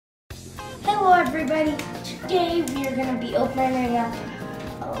everybody, today we are going to be opening up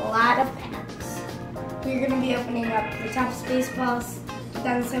a lot of packs. We're going to be opening up the top Spaceballs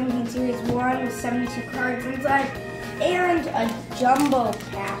 2017 Series 1 with 72 cards inside and a jumbo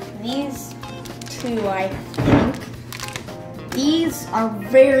pack. These two, I think. These are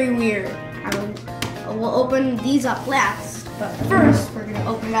very weird. We'll open these up last, but first we're going to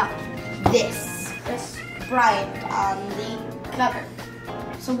open up this Bryant on the cover.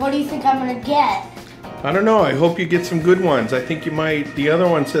 So what do you think I'm gonna get? I don't know. I hope you get some good ones. I think you might. The other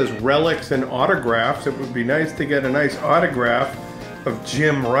one says relics and autographs. It would be nice to get a nice autograph of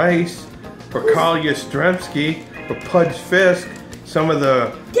Jim Rice or Carl Yastrzemski or Pudge Fisk, some of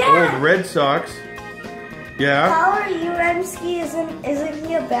the old Red Sox. Yeah. Carl Yastrzemski isn't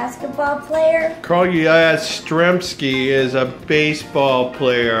he a basketball player? Carl Yastrzemski is a baseball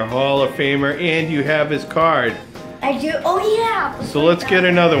player, Hall of Famer, and you have his card. I do. Oh yeah. So let's get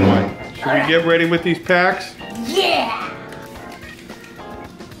another one. Should we get ready with these packs? Yeah.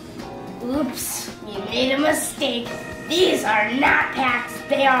 Oops, you made a mistake. These are not packs.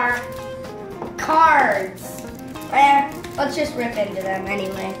 They are cards. Let's just rip into them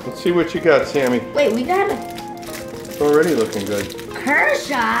anyway. Let's see what you got, Sammy. Wait, we got a... It's already looking good.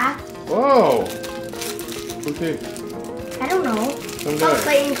 Kershaw. Whoa. Who's he? I don't know. Oh,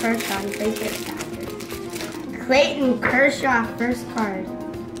 Clayton Kershaw. He plays for the Dodgers. Clayton Kershaw, first card.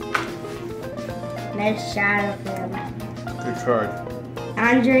 Nice shot of him. Good card.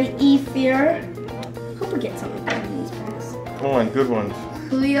 Andre Ethier. Hope we get something good in these packs. Come on, good ones.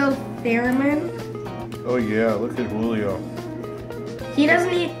 Julio Thurman. Oh yeah, look at Julio. He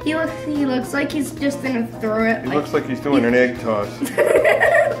doesn't. He looks like he's just gonna throw it. He looks like he's doing an egg toss.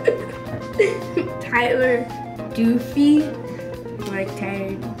 Tyler Doofy, like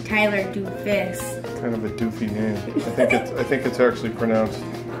Tyler Doofus. Kind of a doofy name. I think it's actually pronounced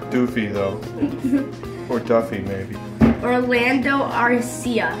Doofy though, or Duffy maybe. Orlando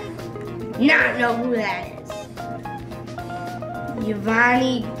Arcia. Not know who that is.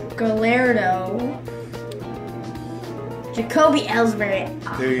 Giovanni Gallardo. Jacoby Ellsbury.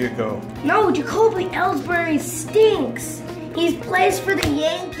 There you go. No, Jacoby Ellsbury stinks. He plays for the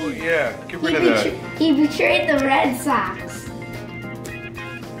Yankees. Oh yeah, get rid of that. He betrayed the Red Sox.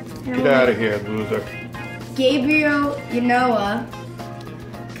 Get out of here, loser. Gabriel Yanoa,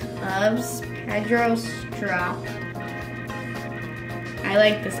 Cubs, Pedro Strop. I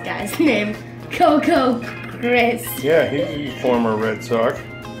like this guy's name. Coco Chris. Yeah, he's a former Red Sox.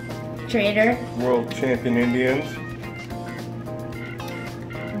 Trader. World champion Indians.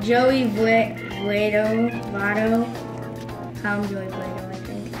 Joey Votto. Joey Votto, I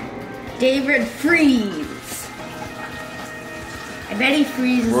think. David Freese. I bet he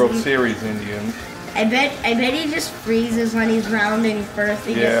freezes. World Series Indians. I bet he just freezes when he's rounding first.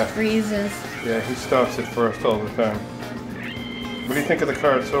 He just freezes. Yeah, he stops at first all the time. What do you think of the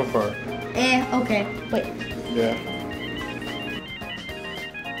card so far? Okay. Wait. Yeah.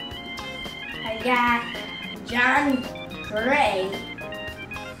 I got John Gray.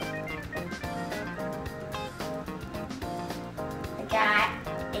 I got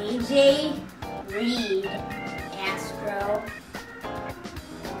AJ Reed, Astro.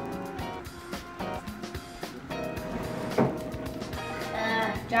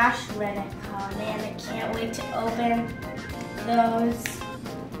 Josh Reddick. Oh man, I can't wait to open those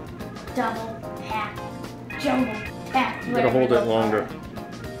double pack, jumbo pack. You gotta hold it longer.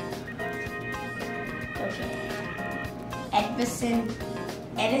 Okay.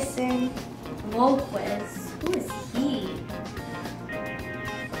 Edison Lopez. Who is he? I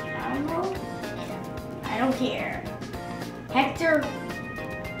don't know. I don't care. Hector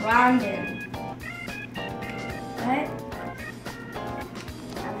Rondon. What?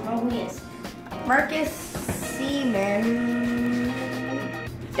 Who he is. Marcus Seaman.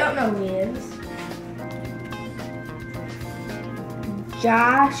 Don't know who he is.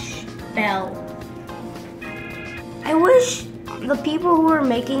 Josh Bell. I wish the people who are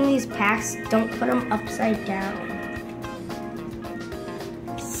making these packs don't put them upside down.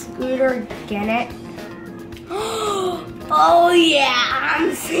 Scooter Gennett. Oh yeah,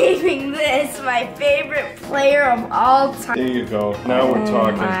 I'm saving this. My favorite player of all time. There you go. Now we're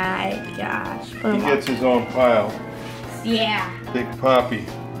talking. Oh my gosh. He gets his own pile. Yeah. Big Poppy.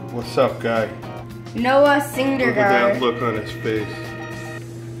 What's up, guy? Noah Syndergaard. Look at that look on his face.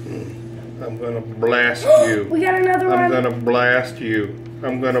 I'm gonna blast you. We got another one. I'm gonna blast you.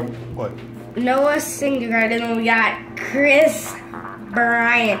 I'm gonna, what? Noah Syndergaard, and then we got Chris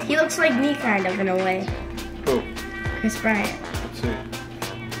Bryant. He looks like me kind of in a way. Who? Chris Bryant. Let's see.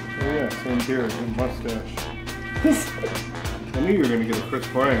 Oh yeah, same beard and mustache. I knew you were going to get a Chris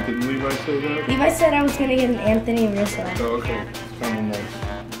Bryant. Didn't Levi say that? Levi said I was going to get an Anthony Rizzo. Oh, okay. It's kind of nice.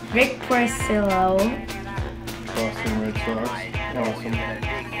 Rick Porcello. Boston Red Sox. Awesome.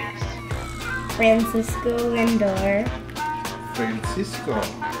 Francisco Lindor. Francisco.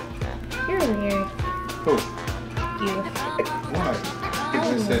 You're weird. Who? You. Why? Because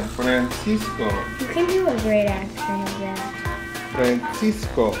I said Francisco. You can do a great accent of that.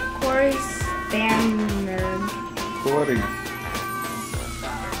 Francisco. Corey Spanberg. Corey.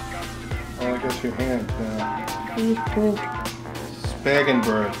 Oh, I got your hand now.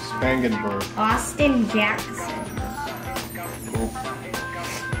 Spangenberg. Austin Jackson.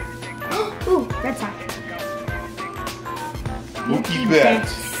 Ooh, Red Sox. Mookie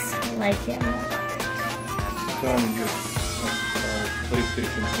Betts. I like him. It's on your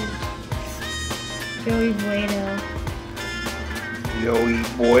PlayStation team. Joey Bueno. Joey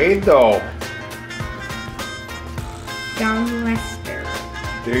Bueno. John Lester.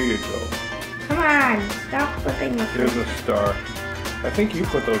 There you go. Come on, stop flipping the Here's a star. I think you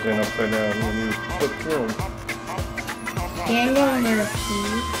put those in upside down when you flip through them. Daniel Murphy.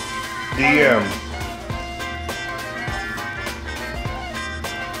 DM.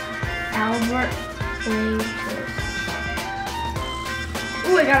 Albert Pujols.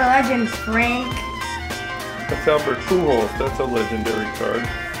 Ooh, I got a legend, Frank. That's Albert Pujols. That's a legendary card.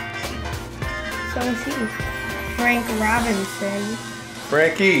 So is he. Frank Robinson.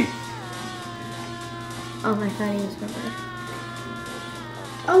 Frankie. Oh, I thought he was number.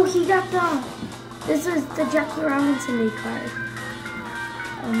 Oh, he got the. This is the Jackie Robinson card.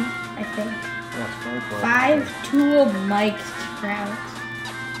 I think. That's my card. 5-2 of Mike Trout.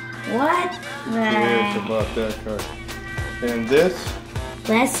 What the Yes, about that card. And this,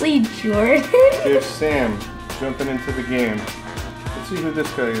 Leslie Jordan? here's Sam jumping into the game. Let's see who this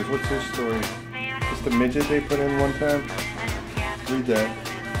guy is. What's his story? Just the midget they put in one time? Read that.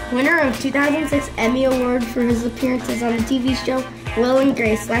 Winner of 2006 Emmy Award for his appearances on the TV show Will and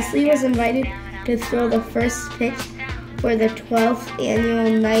Grace, Leslie was invited to throw the first pitch for the 12th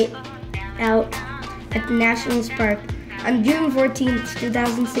annual Night Out at the Nationals Park. On June 14,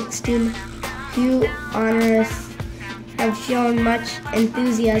 2016, few honorists have shown much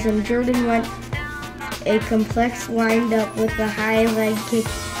enthusiasm. Jordan went a complex windup with a high leg kick,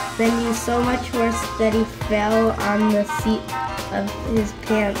 then used so much force that he fell on the seat of his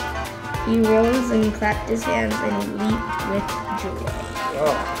pants. He rose and clapped his hands and he leaped with joy.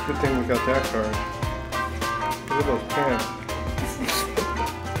 Oh, good thing we got that card. Look at those pants.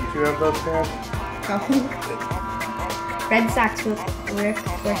 Did you have those pants? Red Sox with Rick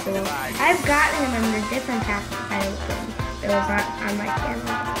Porcello. I've gotten him under different paths I opened. It was on my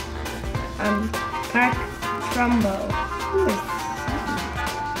camera. Park Trumbo. Who is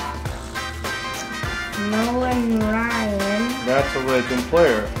Nolan Ryan. That's a legend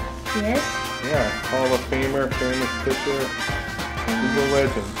player. Yes. Yeah, Hall of Famer, famous pitcher. He's a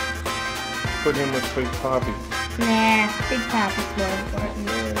legend. Put him with Big Poppy. Nah, Big Papa's more important.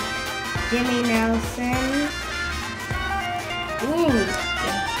 Yeah. Jimmy Nelson. Ooh, good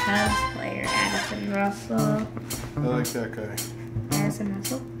Cubs player, Addison Russell. I like that guy. Addison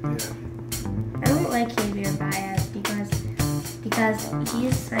Russell? Yeah. I don't like Javier Baez because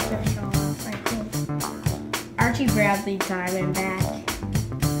he's such a show-off, I think. Archie Bradley Diamondback.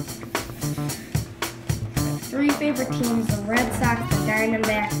 Three favorite teams, the Red Sox, the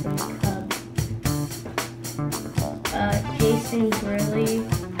Diamondbacks, and the Cubs. Jason Gurley.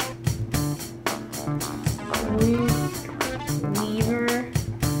 Luke Weaver.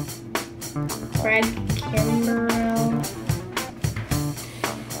 Craig Kimbrell.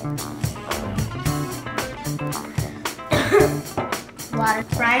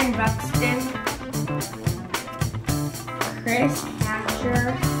 Brian Buxton. Chris Hatcher.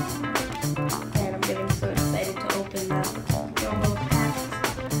 And I'm getting so excited to open the jumbo packs.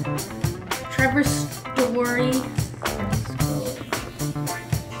 Trevor Story.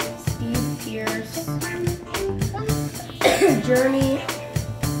 Steve Pierce. Journey.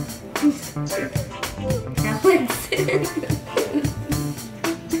 Alexson.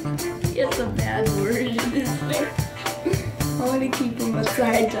 He has a bad word in his name. I want to keep him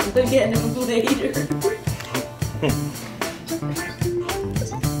aside to look at him later.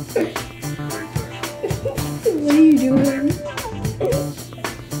 What are you doing?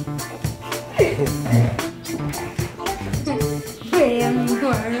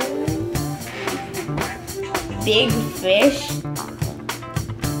 Big fish.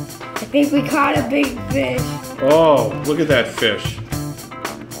 I think we caught a big fish. Oh, look at that fish.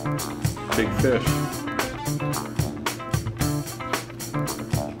 Big fish.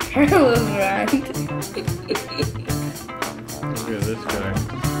 Carlos Rand. Look at this guy. I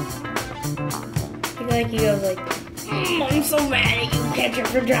feel like he goes like, I'm so mad at you, catcher,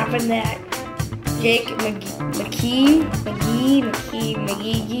 for dropping that. Jake McGee,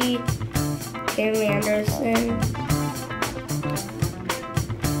 Tim Anderson,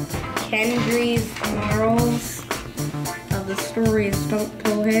 Ken Greaves Marls of the stories Don't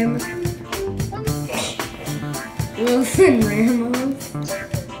Pull Him, Wilson Ramos,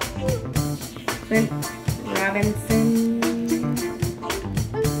 Clint Robinson,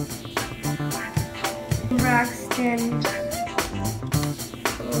 Braxton,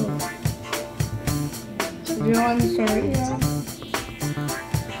 John Soria,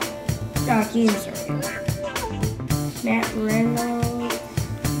 Joaquin Soria, Matt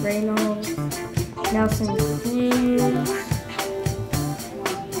Reynolds, Nelson Cruz,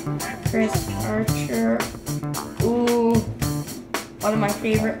 Chris Archer, ooh, one of my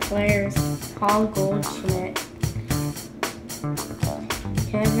favorite players, Paul Goldschmidt,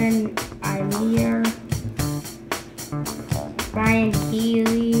 Kevin Imer, Brian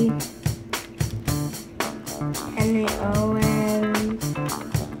Healy, Henry Owens,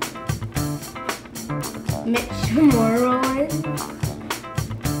 Mitch Moreland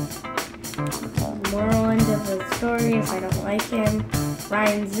of the stories, I don't like him,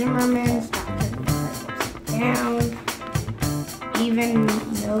 Ryan Zimmerman, Stockton down, Even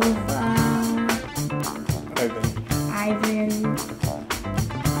Nova, Ivan,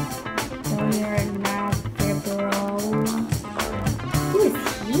 Donor Navibro. Who is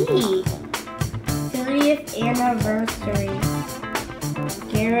he? 30th anniversary.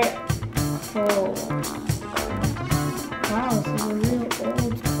 Garrett Cole. Wow, this is a real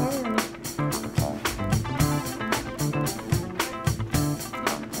old card.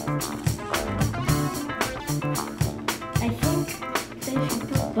 I think they should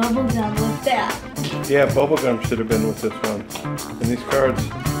put bubblegum with that. Yeah, bubblegum should have been with this one. And these cards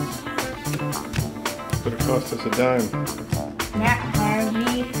would have cost us a dime. Matt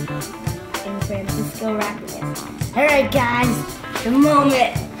Harvey and Francisco Ramirez. Alright guys, the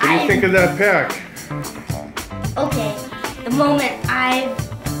moment What do you think of that pack? Okay, the moment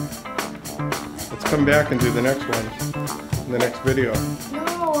Let's come back and do the next one in the next video. No,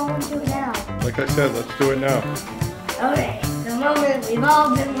 I want to do it now. Like I said, let's do it now. Okay, the moment we've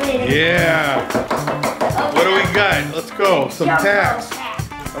all been waiting. Yeah. Okay, What do we got? Let's go. Some Jumbo packs.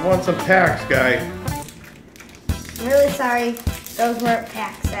 pack. I want some packs, guy. I'm really sorry those weren't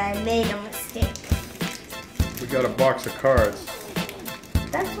packs. I made a mistake. We got a box of cards.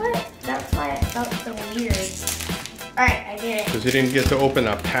 That's why it felt so weird. Alright, I did it. Because you didn't get to open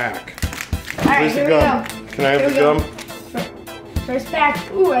a pack. Alright, Where's the here gum? we go. Can I have Here the we go. gum? First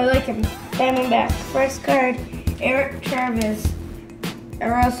pack. Ooh, I like him. Diamondback. First card, Eric Travis.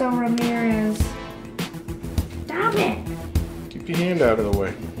 Eroso Ramirez. Stop it! Keep your hand out of the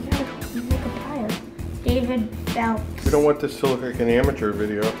way. You make a pyre. David Phelps. We don't want this to look like an amateur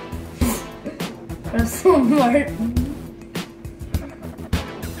video. Russell Martin.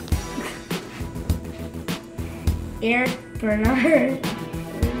 Eric Bernard.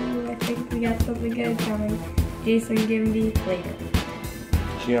 Ooh, I think we got something good coming. Jason Gimby later.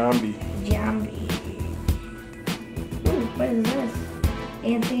 Giambi. Jambi. Ooh, what is this?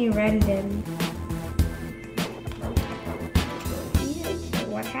 Anthony Rendon.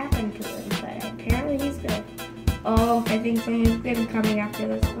 What happened to him? But apparently he's good. Oh, I think someone's good coming after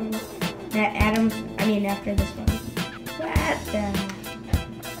this one. After this one. What the?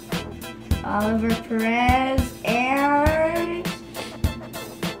 Oliver Perez and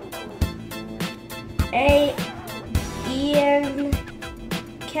Ian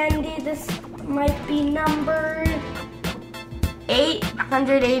Kendi. This might be numbered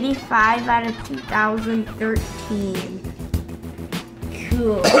 885 out of 2013.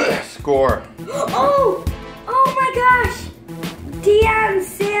 Cool. Score. Oh my gosh! Deion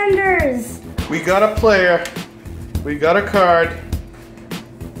Sanders. We got a player. We got a card.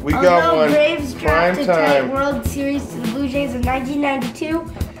 We got one. Braves Prime drafted time. to World Series to the Blue Jays in 1992.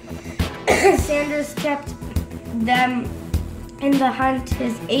 Sanders kept them in the hunt.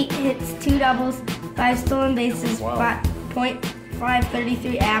 His 8 hits, 2 doubles, 5 stolen bases, Wow.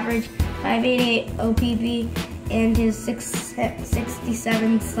 .533 average, 588 OPB, and his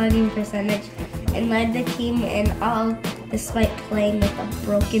 667 slugging percentage, and led the team in all despite playing with a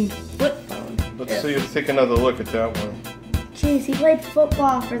broken foot bone. Let's see. Let's take another look at that one. Jeez, he played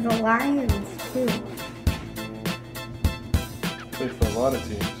football for the Lions too. Played for a lot of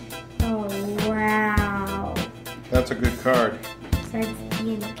teams. Oh wow! That's a good card. Besides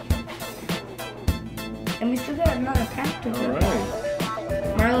Ian. And we still got another pack to All go. right.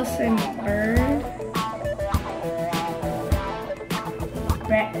 Marlison Bird.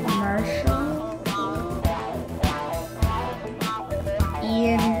 Marshall.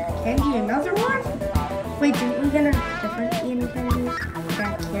 Ian Kennedy, another one? Wait, didn't we get a different Ian Kennedy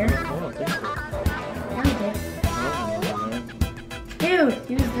back here? I don't think so. Yeah, we did. Dude,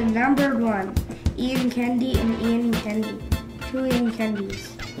 he was the numbered one. Ian Kennedy and Ian Kennedy. 2 Ian Kennedys.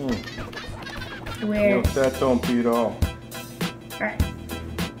 Where? No, that don't beat all. Alright.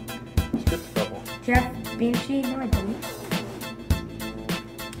 Skip a couple. Jeff Benchy? No, I didn't.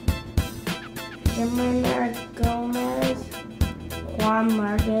 Jimena Gomez, Juan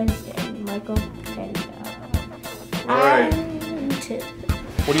Marquez, and Michael Pena. Alright. And 2.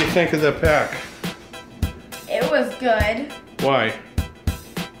 What do you think of the pack? It was good. Why?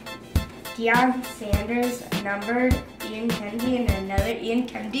 Deion Sanders numbered Ian Kennedy and another Ian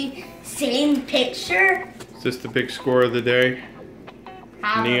Kennedy. Same picture. Is this the big score of the day?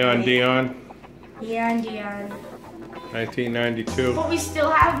 Probably. Neon Dion, Neon Dion. 1992. But we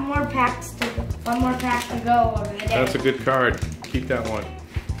still have more packs to go. One more pack to go over the day. That's a good card. Keep that one.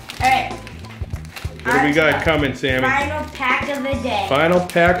 Alright. What do we got coming, Sammy? Final pack of the day. Final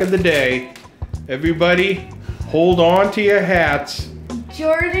pack of the day. Everybody, hold on to your hats.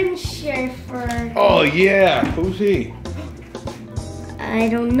 Jordan Schaefer. Oh yeah, who's he? I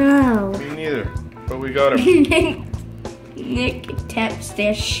don't know. Me neither, but we got him. Nick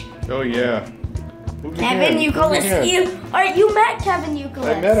Tepstish. Oh yeah. Who's Kevin him? Youkilis. Who's him? Alright, you met Kevin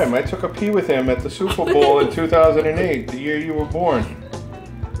Youkilis. I met him. I took a pee with him at the Super Bowl in 2008, the year you were born.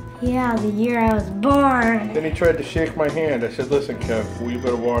 Yeah, the year I was born. Then he tried to shake my hand. I said, listen, Kev, we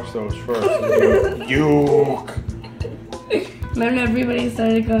better wash those first. Yuck. Then everybody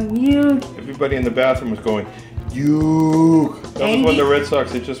started going, Yuck. Everybody in the bathroom was going, yuck. That was when the Red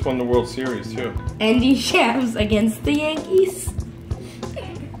Sox had just won the World Series, too. Andy Shams against the Yankees.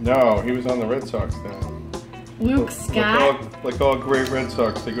 No, he was on the Red Sox then. Luke Scott. Like all great Red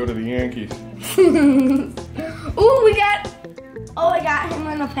Sox, they go to the Yankees. Ooh, we got... Oh, I got him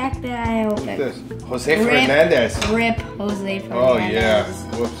on a pack that I opened. What's this? Jose Fernandez. Rip Jose Fernandez. Oh, yeah.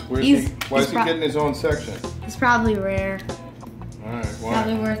 Whoops. Why is he getting his own section? It's probably rare. All right, well.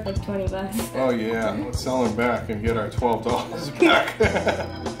 Probably worth like $20. Oh, yeah. Let's sell him back and get our $12 back.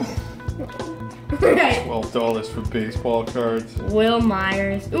 Right. $12 for baseball cards. Will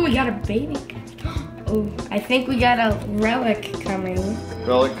Myers. Ooh, we got a baby. Ooh, I think we got a relic coming.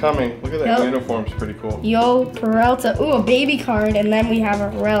 Relic coming. Look at that Yep. uniform's pretty cool. Yo Peralta. Ooh, a baby card, and then we have a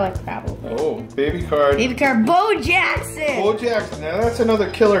relic probably. Oh, baby card. Baby card, Bo Jackson. Bo Jackson. Now that's another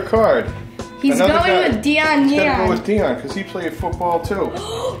killer card. He's Another going guy. with Deion He's gonna go Neon. with Dion because he played football too.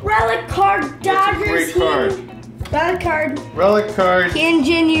 Relic card, Dodgers. Great card. Relic card, Relic card.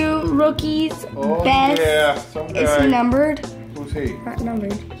 Ingenue rookies. Oh Best. yeah, some Is guy. he numbered? Who's he? Not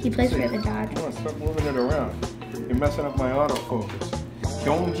numbered. He plays for the Come Dodgers. on, stop moving it around. You're messing up my autofocus.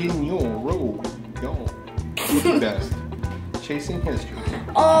 Yongjin-Yo. Who's the best? Chasing history.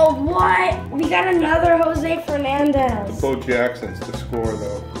 Oh, what? We got another Jose Fernandez. Bo Jackson's to score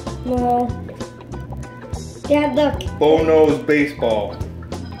though. No. Dad, look. Bo knows baseball.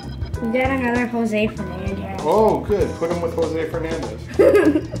 We got another Jose Fernandez. Oh, good. Put him with Jose Fernandez.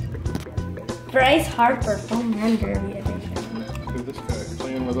 Bryce Harper, home run derby edition. Look at this guy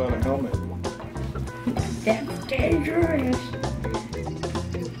playing without a helmet. That's dangerous.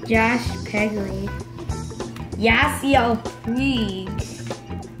 Josh Pegley. Yasiel Puig.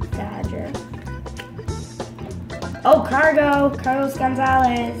 Dodger. Oh, Carlos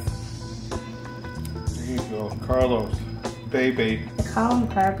Gonzalez. There you go. Carlos. Baby. They call him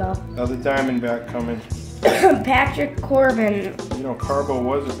Cargo. Another Diamondback coming. Patrick Corbin. You know, Carbo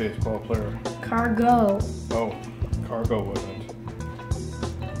was a baseball player. Cargo. Oh, Cargo wasn't.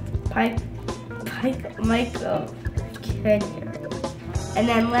 Pike Michael Kenya. And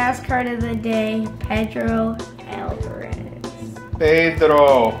then last card of the day, Pedro Alvarez.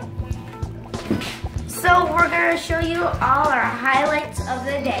 Pedro. So we're gonna show you all our highlights of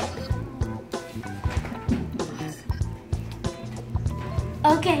the day.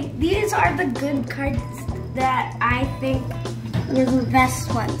 Okay, these are the good cards that I think were the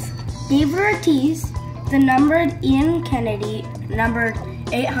best ones. David Ortiz, the numbered Ian Kennedy, numbered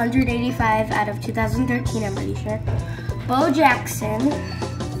 885 out of 2013, I'm pretty sure. Bo Jackson,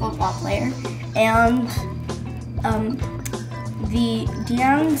 football player, and the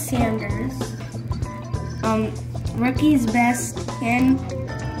Deion Sanders, rookie's best, Hyun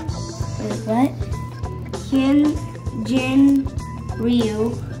Jin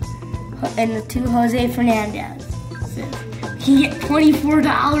Ryu, and the 2 Jose Fernandez. So you get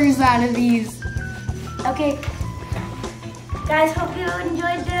 $24 out of these. Okay. Guys, hope you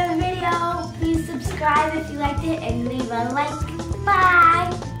enjoyed the video. Please subscribe if you liked it and leave a like.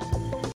 Bye.